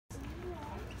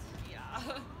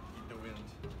Eat the wind.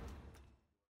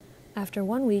 After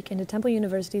 1 week into Temple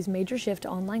University's major shift to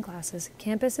online classes,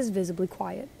 campus is visibly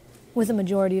quiet. With a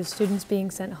majority of students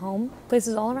being sent home,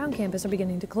 places all around campus are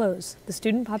beginning to close, the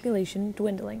student population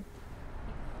dwindling.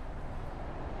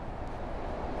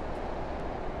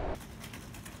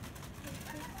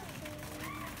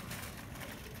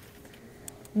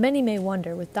 Many may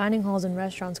wonder, with dining halls and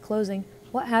restaurants closing,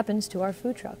 what happens to our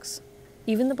food trucks?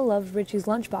 Even the beloved Richie's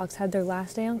Lunchbox had their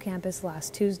last day on campus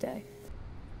last Tuesday.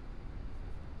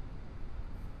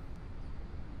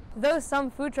 Though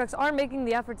some food trucks are making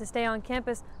the effort to stay on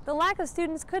campus, the lack of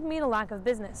students could mean a lack of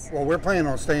business. Well, we're planning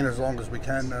on staying as long as we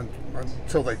can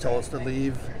until they tell us to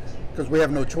leave, because we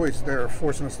have no choice. They're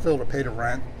forcing us still to pay the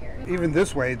rent. Even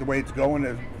this way, the way it's going,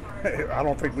 I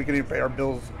don't think we can even pay our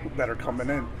bills that are coming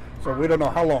in. So we don't know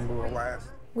how long it will last.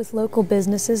 With local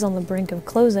businesses on the brink of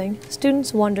closing,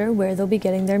 students wonder where they'll be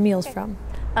getting their meals from.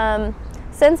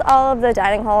 Since all of the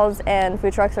dining halls and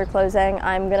food trucks are closing,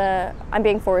 I'm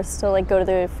being forced to go to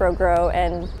the Fro-Gro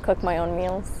and cook my own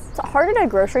meals. It's harder to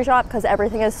grocery shop because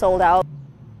everything is sold out.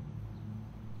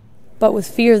 But with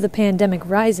fear of the pandemic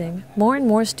rising, more and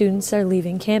more students are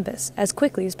leaving campus as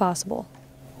quickly as possible.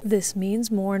 This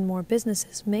means more and more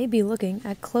businesses may be looking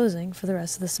at closing for the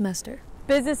rest of the semester.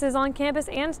 Businesses on campus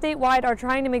and statewide are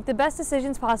trying to make the best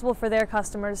decisions possible for their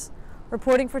customers.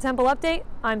 Reporting for Temple Update,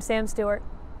 I'm Sam Stewart.